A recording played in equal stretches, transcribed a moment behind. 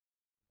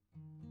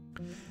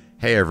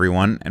Hey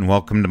everyone, and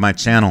welcome to my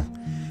channel.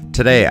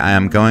 Today I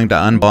am going to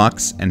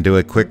unbox and do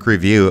a quick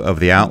review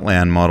of the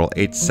Outland Model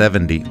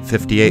 870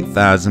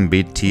 58,000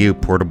 BTU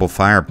portable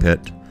fire pit.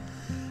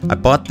 I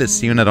bought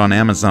this unit on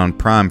Amazon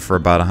Prime for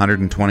about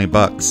 120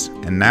 bucks,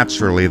 and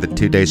naturally the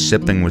 2-day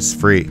shipping was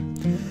free.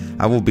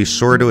 I will be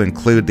sure to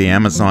include the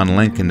Amazon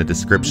link in the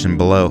description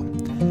below.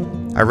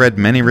 I read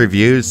many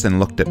reviews and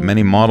looked at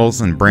many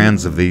models and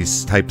brands of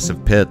these types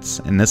of pits,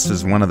 and this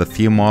was one of the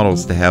few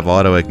models to have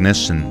auto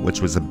ignition, which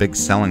was a big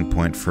selling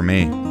point for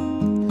me.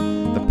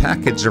 The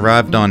package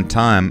arrived on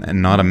time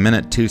and not a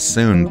minute too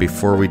soon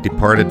before we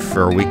departed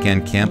for a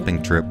weekend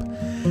camping trip,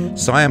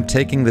 so I am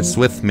taking this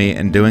with me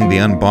and doing the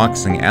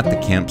unboxing at the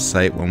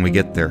campsite when we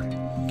get there.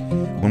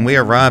 When we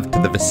arrived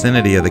to the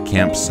vicinity of the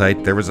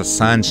campsite, there was a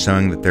sign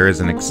showing that there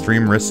is an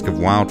extreme risk of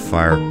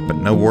wildfire, but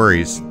no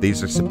worries,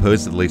 these are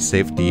supposedly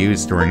safe to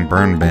use during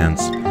burn bans.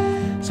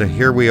 So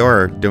here we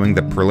are, doing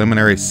the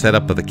preliminary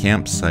setup of the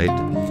campsite.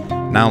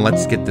 Now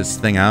let's get this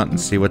thing out and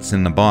see what's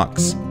in the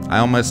box. I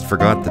almost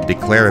forgot to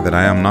declare that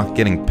I am not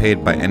getting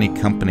paid by any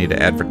company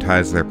to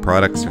advertise their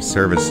products or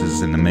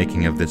services in the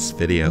making of this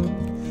video.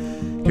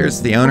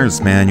 Here's the owner's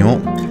manual.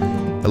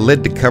 A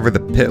lid to cover the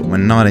pit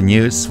when not in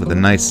use with a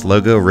nice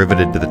logo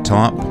riveted to the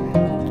top.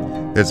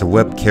 There's a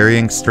web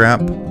carrying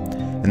strap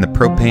and the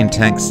propane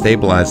tank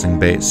stabilizing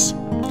base.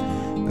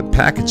 The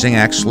packaging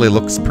actually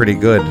looks pretty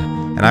good,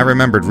 and I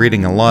remembered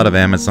reading a lot of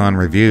Amazon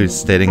reviews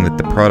stating that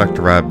the product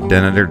arrived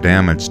dented or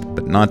damaged,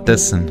 but not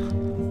this one.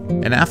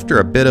 And after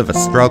a bit of a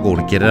struggle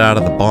to get it out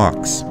of the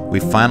box, we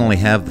finally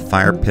have the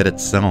fire pit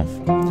itself.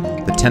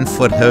 The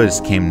 10-foot hose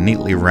came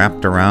neatly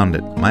wrapped around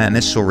it. My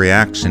initial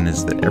reaction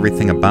is that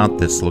everything about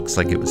this looks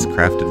like it was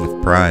crafted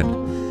with pride.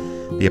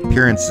 The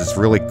appearance is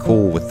really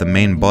cool, with the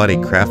main body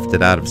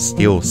crafted out of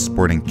steel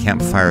sporting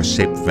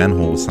campfire-shaped vent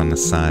holes on the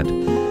side,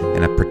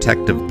 and a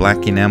protective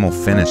black enamel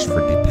finish for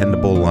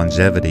dependable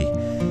longevity.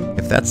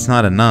 If that's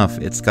not enough,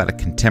 it's got a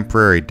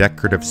contemporary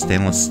decorative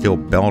stainless steel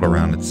belt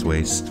around its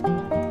waist.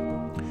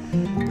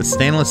 The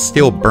stainless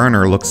steel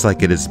burner looks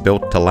like it is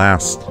built to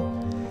last.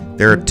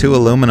 There are 2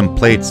 aluminum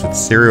plates with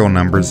serial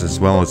numbers as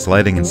well as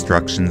lighting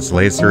instructions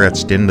laser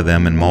etched into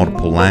them in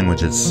multiple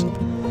languages.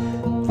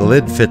 The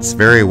lid fits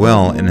very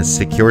well and is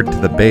secured to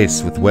the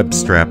base with web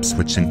straps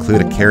which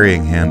include a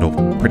carrying handle.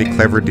 Pretty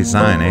clever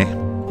design,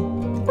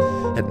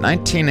 eh? At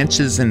 19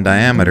 inches in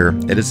diameter,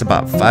 it is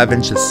about 5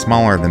 inches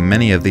smaller than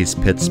many of these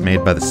pits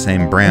made by the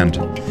same brand,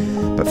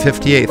 but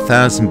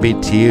 58,000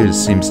 BTUs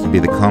seems to be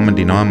the common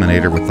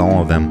denominator with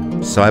all of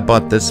them, so I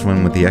bought this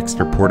one with the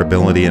extra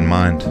portability in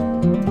mind.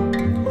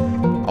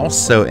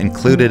 Also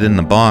included in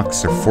the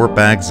box are 4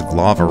 bags of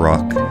lava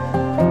rock,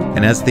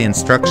 and as the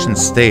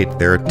instructions state,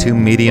 there are 2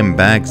 medium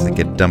bags that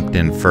get dumped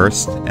in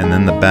first, and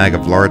then the bag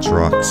of large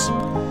rocks.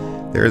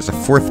 There is a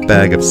 4th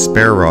bag of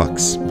spare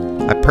rocks.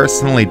 I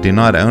personally do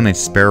not own a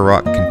spare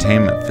rock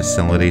containment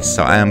facility,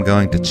 so I am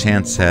going to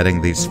chance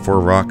adding these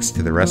 4 rocks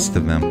to the rest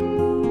of them.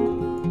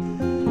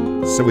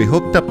 So we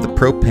hooked up the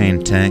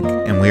propane tank,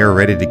 and we are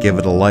ready to give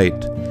it a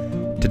light.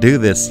 To do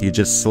this, you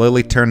just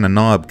slowly turn the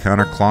knob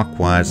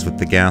counterclockwise with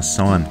the gas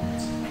on.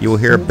 You will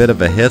hear a bit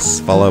of a hiss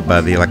followed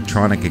by the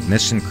electronic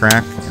ignition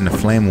crack, and the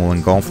flame will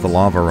engulf the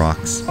lava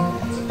rocks.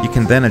 You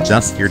can then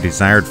adjust your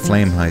desired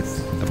flame height.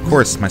 Of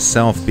course,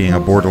 myself being a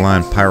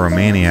borderline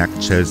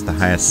pyromaniac chose the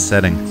highest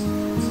setting.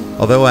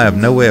 Although I have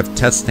no way of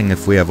testing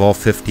if we have all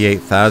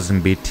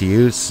 58,000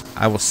 BTUs,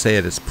 I will say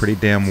it is pretty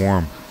damn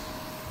warm.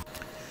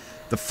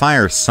 The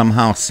fire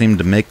somehow seemed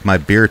to make my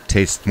beer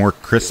taste more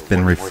crisp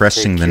and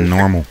refreshing than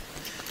normal.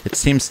 It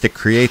seems to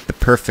create the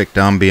perfect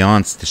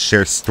ambiance to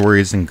share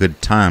stories and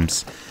good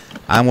times.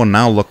 I will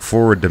now look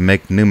forward to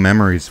make new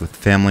memories with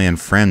family and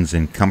friends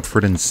in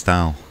comfort and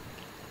style.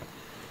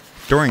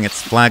 During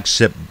its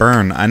flagship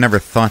burn, I never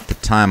thought to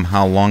time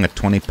how long a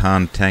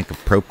 20-pound tank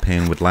of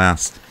propane would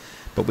last.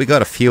 But we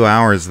got a few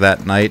hours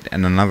that night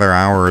and another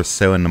hour or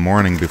so in the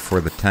morning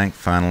before the tank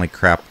finally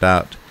crapped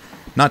out.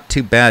 Not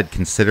too bad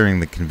considering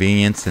the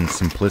convenience and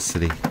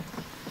simplicity.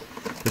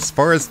 As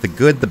far as the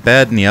good, the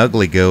bad, and the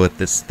ugly go with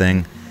this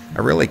thing, I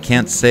really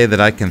can't say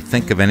that I can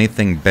think of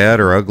anything bad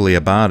or ugly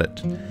about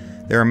it.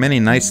 There are many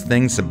nice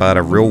things about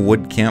a real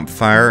wood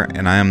campfire,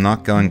 and I am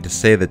not going to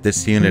say that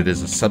this unit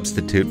is a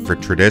substitute for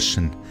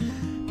tradition,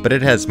 but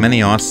it has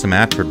many awesome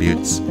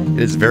attributes. It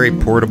is very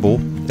portable,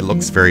 it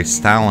looks very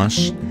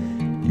stylish,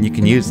 and you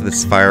can use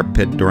this fire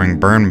pit during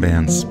burn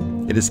bans.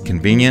 It is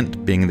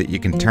convenient, being that you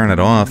can turn it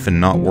off and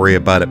not worry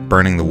about it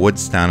burning the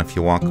woods down if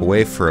you walk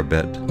away for a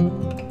bit.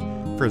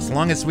 For as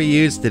long as we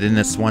used it in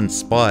this one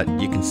spot,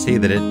 you can see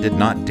that it did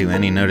not do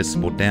any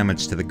noticeable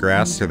damage to the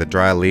grass or the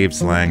dry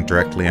leaves lying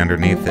directly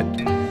underneath it.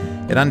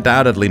 It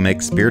undoubtedly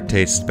makes beer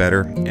taste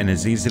better and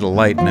is easy to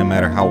light no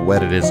matter how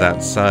wet it is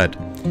outside.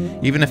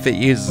 Even if it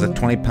uses a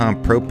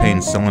 20-pound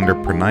propane cylinder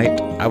per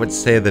night, I would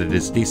say that it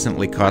is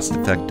decently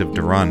cost-effective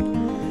to run.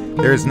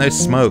 There is no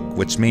smoke,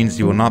 which means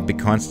you will not be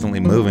constantly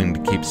moving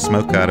to keep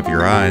smoke out of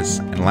your eyes,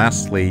 and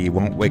lastly, you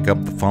won't wake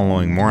up the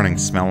following morning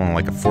smelling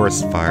like a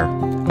forest fire.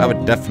 I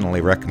would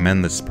definitely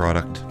recommend this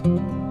product.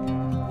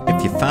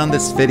 If you found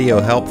this video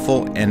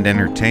helpful and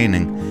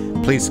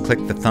entertaining, please click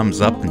the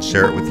thumbs up and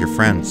share it with your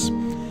friends.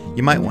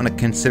 You might want to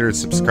consider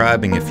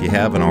subscribing if you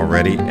haven't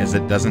already, as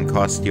it doesn't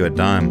cost you a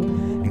dime,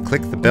 and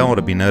click the bell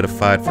to be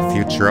notified for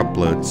future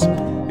uploads.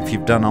 If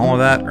you've done all of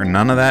that or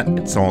none of that,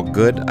 it's all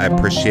good. I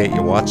appreciate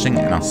you watching,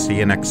 and I'll see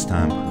you next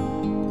time.